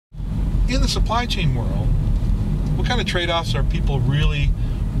in the supply chain world, what kind of trade-offs are people really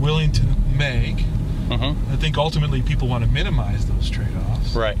willing to make? I think ultimately people want to minimize those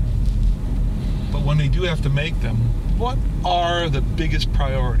trade-offs. Right. But when they do have to make them, what are the biggest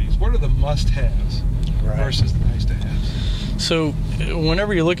priorities? What are the must-haves versus the nice-to-haves? So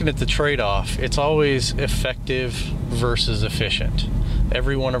whenever you're looking at the trade-off, it's always effective versus efficient.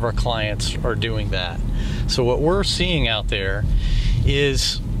 Every one of our clients are doing that. So what we're seeing out there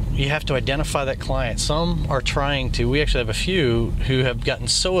is you have to identify that client. Some are trying to, we actually have a few who have gotten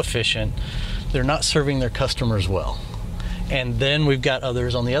so efficient, they're not serving their customers well. And then we've got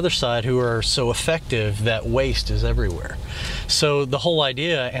others on the other side who are so effective that waste is everywhere. So the whole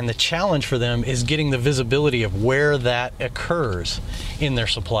idea and the challenge for them is getting the visibility of where that occurs in their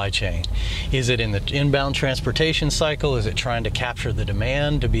supply chain. Is it in the inbound transportation cycle? Is it trying to capture the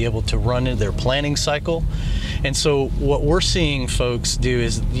demand to be able to run in their planning cycle? And so what we're seeing folks do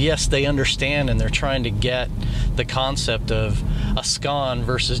is, yes, they understand and they're trying to get the concept of a SCON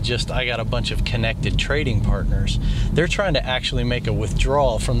versus just I got a bunch of connected trading partners. They're trying to actually make a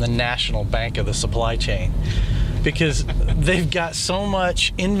withdrawal from the national bank of the supply chain, because they've got so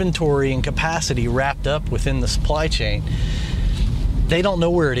much inventory and capacity wrapped up within the supply chain. They don't know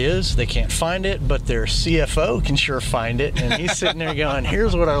where it is, they can't find it, but their CFO can sure find it, and he's sitting there going,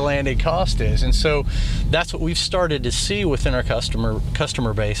 here's what our landed cost is. And so that's what we've started to see within our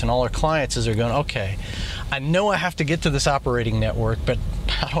customer base and all our clients, is they're going, okay, I know I have to get to this operating network, but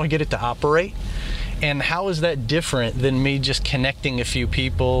how do I get it to operate? And how is that different than me just connecting a few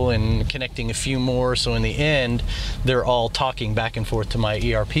people and connecting a few more, so in the end they're all talking back and forth to my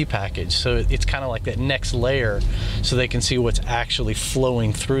ERP package? So it's kind of like that next layer, so they can see what's actually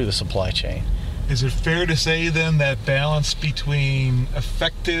flowing through the supply chain. Is it fair to say then that balance between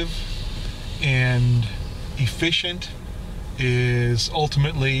effective and efficient is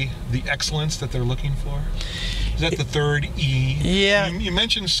ultimately the excellence that they're looking for? Is that the third E? Yeah. You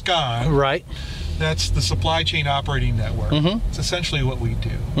mentioned SCON. Right. That's the supply chain operating network. It's essentially what we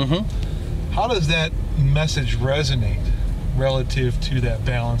do. How does that message resonate relative to that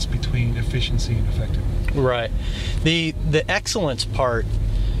balance between efficiency and effectiveness? Right. The excellence part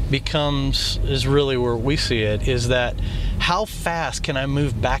is really where we see it, is that how fast can I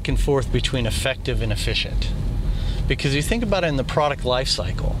move back and forth between effective and efficient? Because you think about it in the product life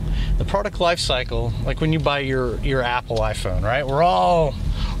cycle. The product life cycle, like when you buy your Apple iPhone, right? We're all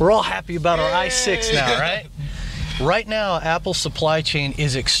happy about our i6 now, right? Right now, Apple's supply chain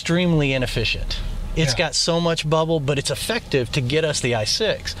is extremely inefficient. It's got so much bubble, but it's effective to get us the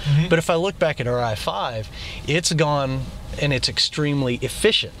i6. But if I look back at our i5, it's gone and it's extremely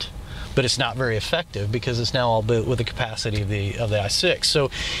efficient, but it's not very effective because it's now all built with the capacity of the i6.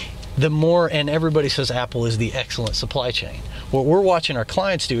 So the more, and everybody says Apple is the excellent supply chain. What we're watching our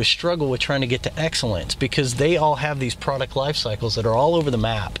clients do is struggle with trying to get to excellence, because they all have these product life cycles that are all over the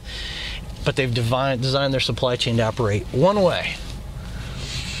map, but they've designed their supply chain to operate one way.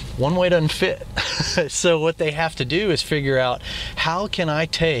 One way doesn't fit. So what they have to do is figure out, how can I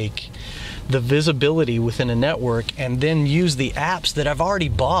take the visibility within a network and then use the apps that I've already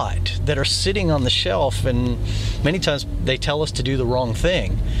bought that are sitting on the shelf, and many times they tell us to do the wrong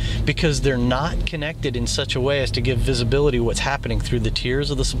thing because they're not connected in such a way as to give visibility what's happening through the tiers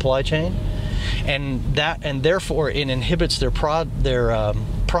of the supply chain, and therefore it inhibits their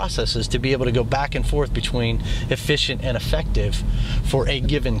processes to be able to go back and forth between efficient and effective for a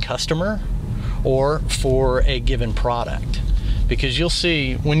given customer or for a given product. Because you'll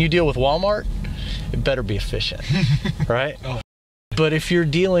see, when you deal with Walmart, it better be efficient, right? But if you're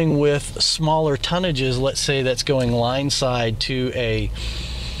dealing with smaller tonnages, let's say that's going line side to a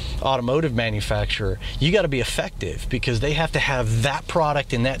automotive manufacturer, you got to be effective, because they have to have that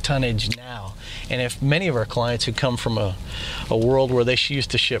product in that tonnage now. And if many of our clients who come from a world where they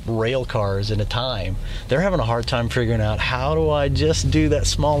used to ship rail cars at a time, they're having a hard time figuring out, how do I just do that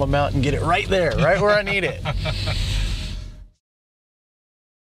small amount and get it right there, right where I need it?